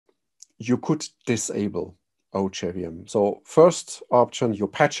you could disable OJVM. So first option, you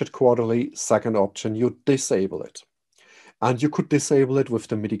patch it quarterly. Second option, you disable it. And you could disable it with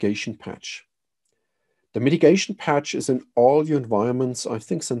the mitigation patch. The mitigation patch is in all your environments, I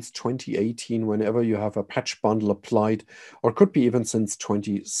think since 2018, whenever you have a patch bundle applied, or could be even since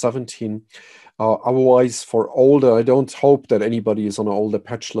 2017. Otherwise, for older, I don't hope that anybody is on an older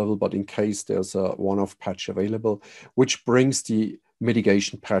patch level, but in case there's a one-off patch available, which brings the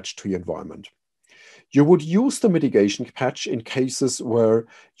mitigation patch to your environment. You would use the mitigation patch in cases where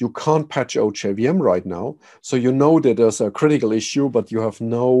you can't patch OJVM right now. So you know that there's a critical issue, but you have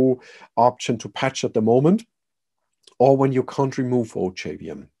no option to patch at the moment, or when you can't remove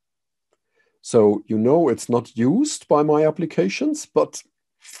OJVM. So you know it's not used by my applications, but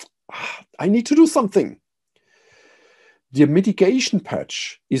I need to do something. The mitigation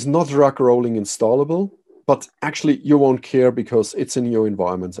patch is not rug rolling installable, but actually you won't care because it's in your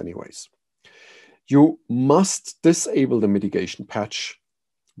environments anyways. You must disable the mitigation patch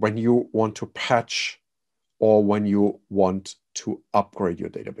when you want to patch or when you want to upgrade your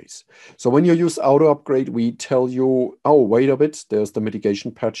database. So when you use auto upgrade, we tell you, oh, wait a bit, there's the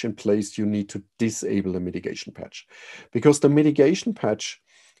mitigation patch in place. You need to disable the mitigation patch because the mitigation patch,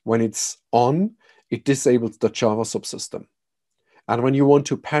 when it's on, it disables the Java subsystem. And when you want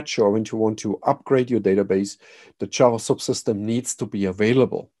to patch or when you want to upgrade your database, the Java subsystem needs to be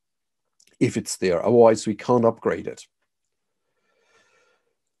available if it's there. Otherwise, we can't upgrade it.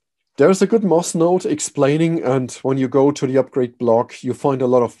 There's a good Moz note explaining, and when you go to the upgrade blog, you find a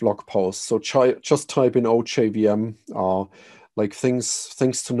lot of blog posts. So just type in OJVM, like things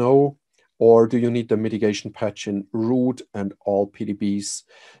to know, or do you need the mitigation patch in root and all PDBs?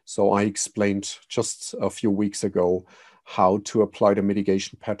 So I explained just a few weeks ago how to apply the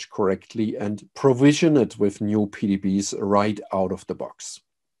mitigation patch correctly and provision it with new PDBs right out of the box.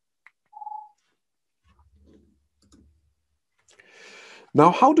 Now,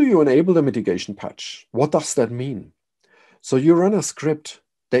 how do you enable the mitigation patch? What does that mean? So you run a script,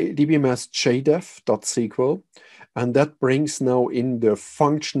 dbms jdef.sql, and that brings now in the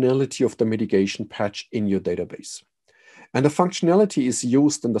functionality of the mitigation patch in your database. And the functionality is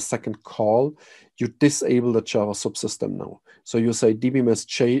used in the second call. You disable the Java subsystem now. So you say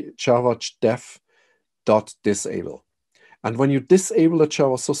dbms java def.disable. And when you disable the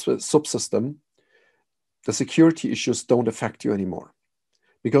Java subsystem, the security issues don't affect you anymore.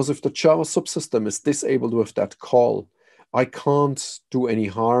 Because if the Java subsystem is disabled with that call, I can't do any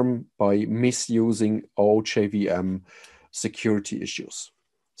harm by misusing OJVM security issues.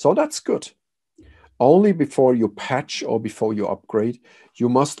 So that's good. Only before you patch or before you upgrade, you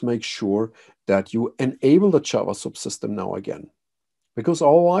must make sure that you enable the Java subsystem now again. Because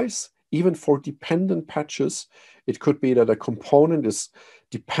otherwise, even for dependent patches, it could be that a component is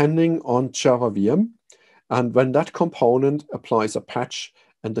depending on Java VM. And when that component applies a patch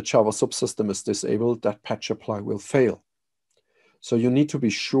and the Java subsystem is disabled, that patch apply will fail. So you need to be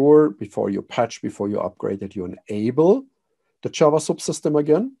sure before you patch, before you upgrade, that you enable the Java subsystem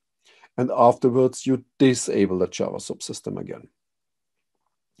again. And afterwards, you disable the Java subsystem again.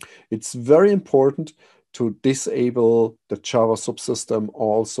 It's very important to disable the Java subsystem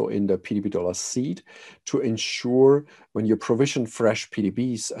also in the PDB$seed to ensure when you provision fresh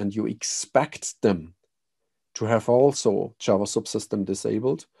PDBs and you expect them to have also Java subsystem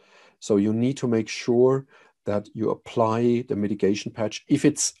disabled. So you need to make sure that you apply the mitigation patch. If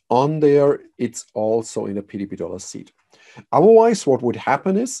it's on there, it's also in a PDB$seed. Otherwise, what would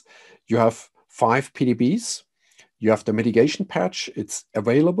happen is you have 5 PDBs, you have the mitigation patch, it's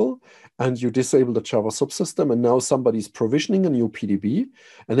available, and you disable the Java subsystem, and now somebody's provisioning a new PDB,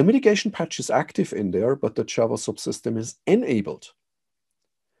 and the mitigation patch is active in there, but the Java subsystem is enabled.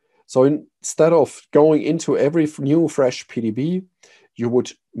 So instead of going into every new fresh PDB, you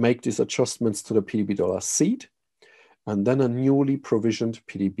would make these adjustments to the PDB$seed, and then a newly provisioned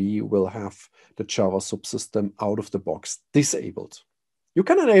PDB will have the Java subsystem out of the box disabled. You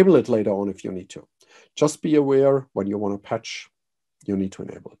can enable it later on if you need to. Just be aware when you want to patch, you need to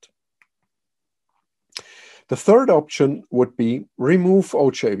enable it. The third option would be remove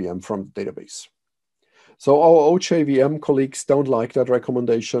OJVM from the database. So our OJVM colleagues don't like that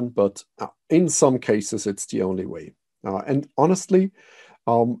recommendation, but in some cases, it's the only way. And honestly,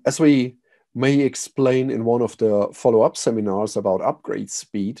 as we may explain in one of the follow-up seminars about upgrade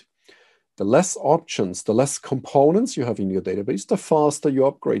speed, the less options, the less components you have in your database, the faster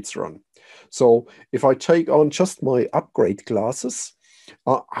your upgrades run. So if I take on just my upgrade classes,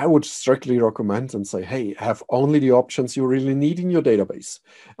 I would strictly recommend and say, hey, have only the options you really need in your database.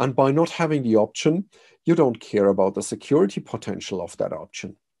 And by not having the option, you don't care about the security potential of that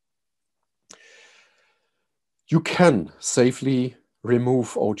option. You can safely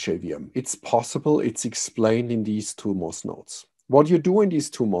remove OJVM. It's possible. It's explained in these two MOS notes. What you do in these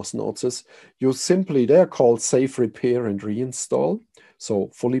two MOS notes is you simply, they're called save, repair, and reinstall. So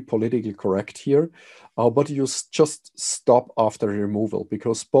fully politically correct here. But you just stop after removal,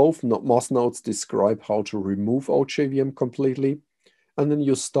 because both MOS notes describe how to remove OJVM completely. And then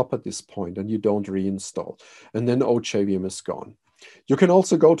you stop at this point and you don't reinstall. And then OJVM is gone. You can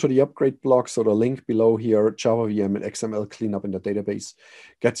also go to the upgrade blog. So the link below here, Java VM and XML cleanup in the database,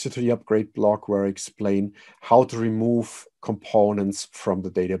 gets you to the upgrade blog where I explain how to remove components from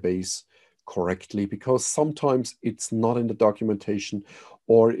the database correctly, because sometimes it's not in the documentation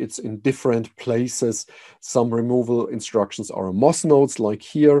or it's in different places. Some removal instructions are in MOS notes, like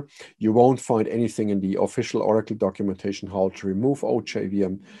here. You won't find anything in the official Oracle documentation how to remove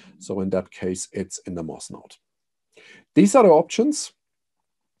OJVM. So in that case, it's in the MOS note. These are the options,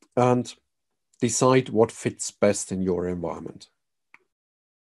 and decide what fits best in your environment.